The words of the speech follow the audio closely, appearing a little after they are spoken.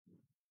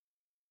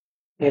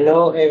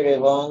Hello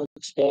everyone.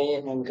 Today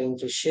I'm going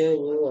to show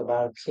you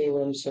about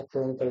Cavum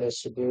Septum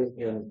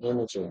Pellucidum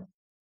imaging,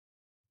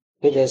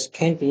 which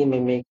can be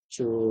mimicked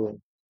to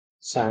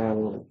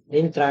some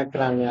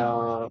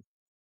intracranial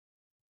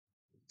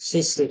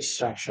cystic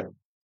structure.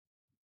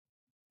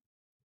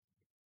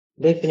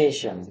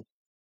 Definition: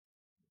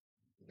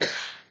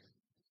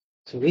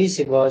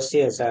 visible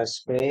CSR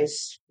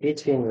space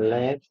between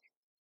left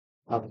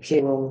of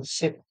Cavum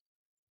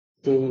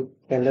septi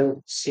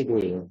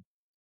pellucidum.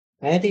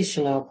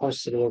 Additional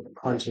posterior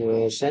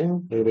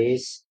continuation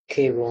is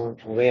Cavum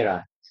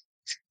vera,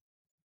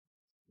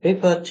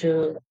 referred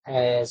to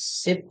as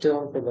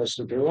septum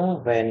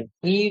pellucidum when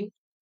if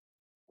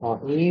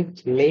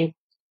lake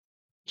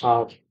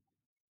of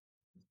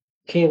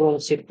Cavum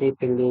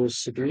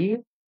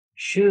septipelucidity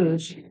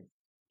choose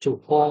to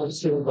form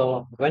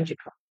single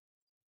ventricle.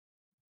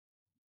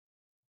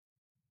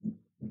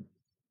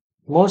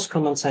 Most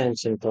common sign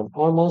symptom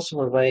almost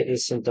always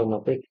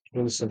asymptomatic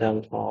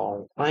incident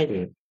or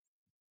finding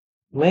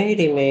may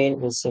remain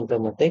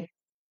asymptomatic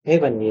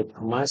even if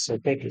mass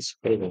effect is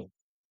present.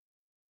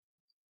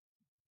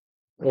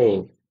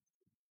 A.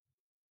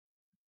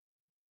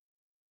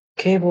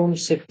 Cavum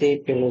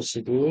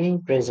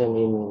septipelucidity present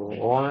in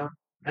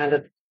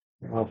 100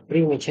 of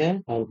premature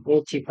and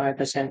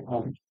 85%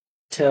 of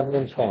term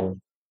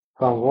infant,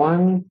 from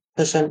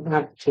 1%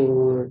 up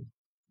to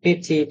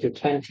 50 to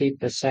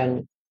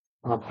 20%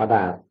 of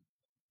adult.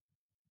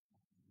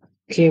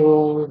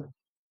 Cavum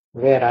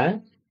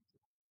vera,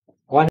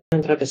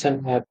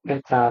 100% at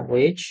mental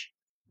age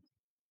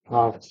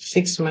of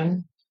 6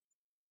 months,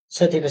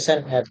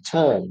 30% at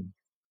term,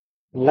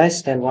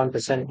 less than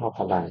 1% of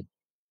adult.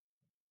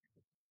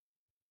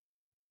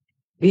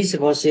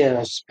 Visible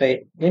CR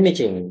space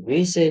imaging,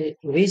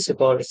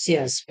 visible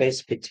CR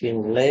space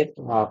between left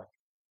of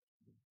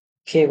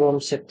Cavum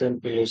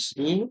septum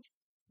pellucidity,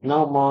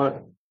 no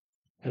more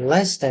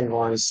less than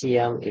 1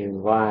 cm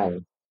in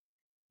wide,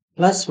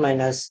 plus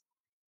minus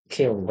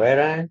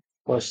Canberra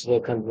was the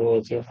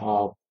continuity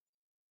of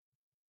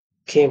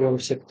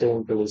Cavum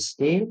septum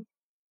pellucidity.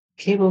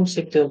 Cavum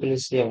septum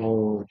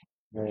pellucidity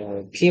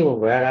and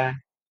Canberra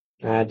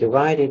are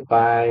divided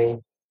by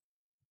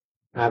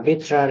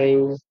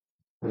arbitrary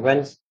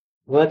ven-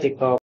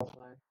 vertical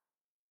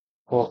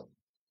fo-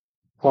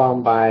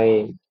 formed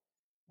by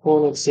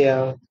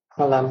conical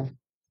column.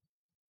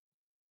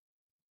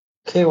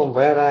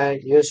 Canberra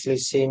usually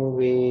seen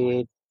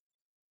with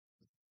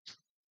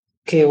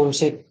Cavum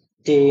septum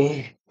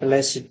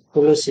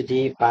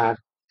pellucidity but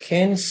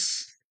can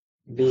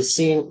be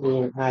seen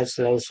in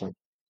isolation.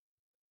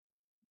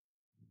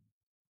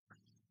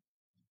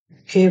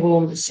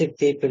 Cavum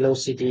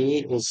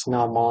septipelucidity is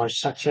normal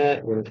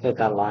structure in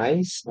fetal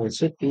lice and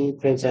should be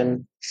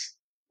present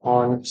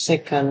on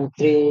second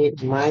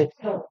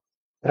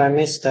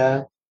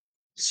trimester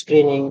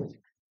screening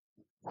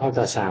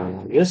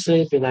ultrasound,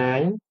 usually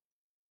benign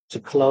to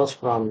close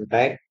from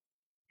back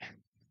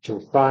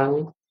to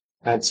front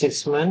at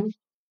 6 months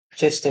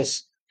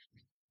gestation,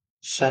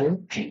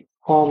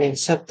 forming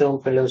septum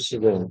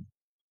pellucidum.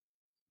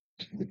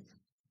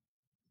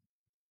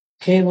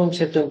 Cavum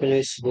septum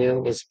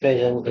pellucidum is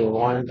present in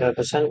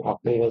 100%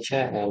 of premature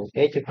and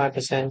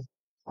 85%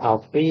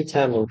 of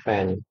preterm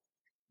infant,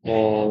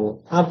 and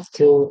up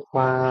to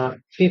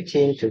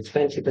 15 to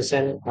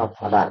 20% of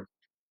adult.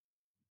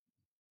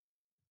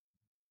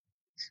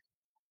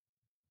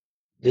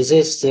 This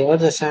is the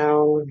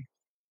ultrasound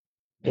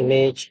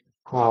image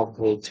of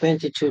a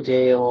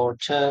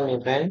 22-day-old term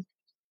infant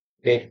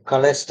with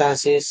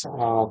cholestasis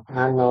of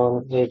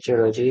unknown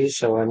etiology,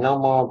 so a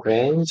normal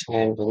brain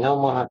and a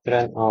normal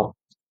appearance of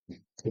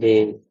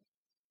the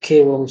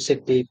Cavum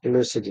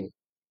septipelucidum.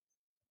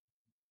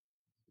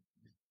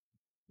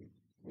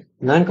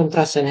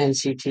 Non-contrast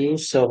enhanced CT,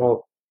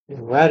 so a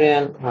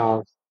variant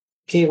of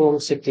Cavum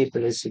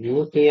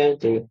septipelucidum. Here,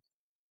 the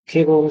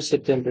Cavum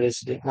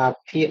septipelucidum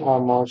appear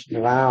almost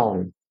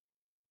round.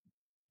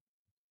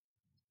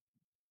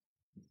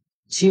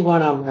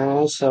 C1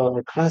 also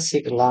a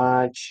classic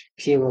large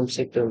Cavum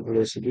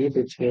septipelucidum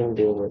between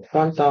the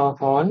frontal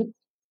horn,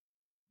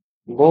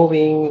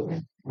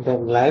 bowing the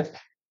left,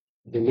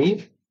 the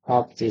leaf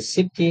of the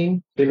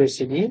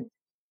septipelucidum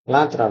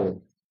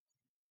laterally.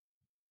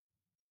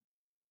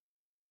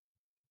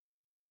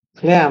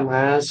 Clear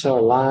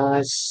also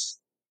large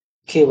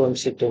Cavum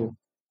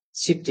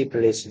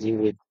septipelucidum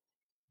with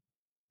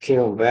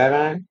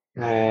Canberra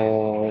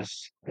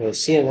has a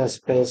CNS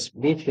space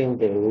between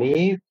the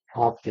leaf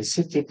of the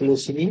cystic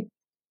pellucidum,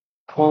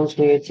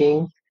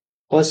 continuing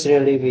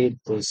posteriorly with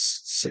the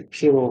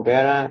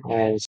Canberra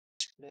and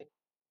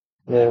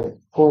the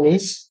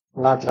cornice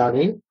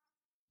laterally.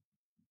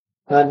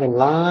 An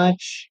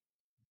enlarged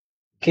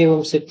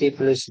Cavum septic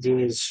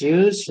pellucidum is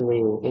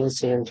usually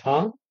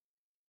incidental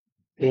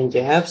in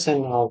the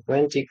absence of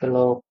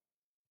ventricular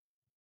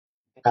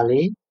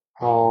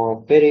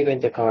or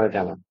periventricular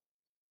edema.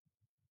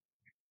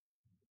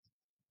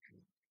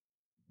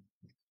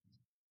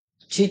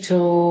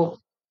 Tito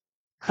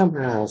come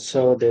out,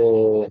 so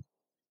the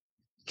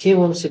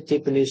Cavum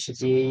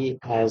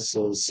Pellucidum has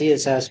a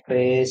CSR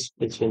space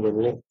between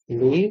the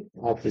leaf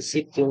of the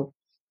Septum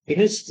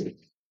Pellucidum.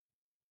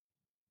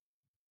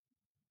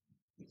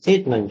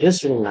 Treatment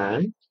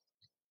usually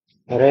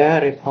a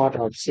rare report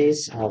of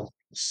cysts of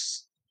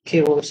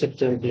Cavum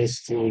Septum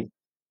Pellucidum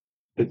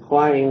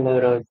requiring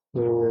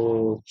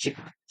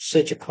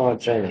surgical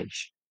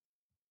drainage.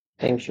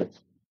 Thank you.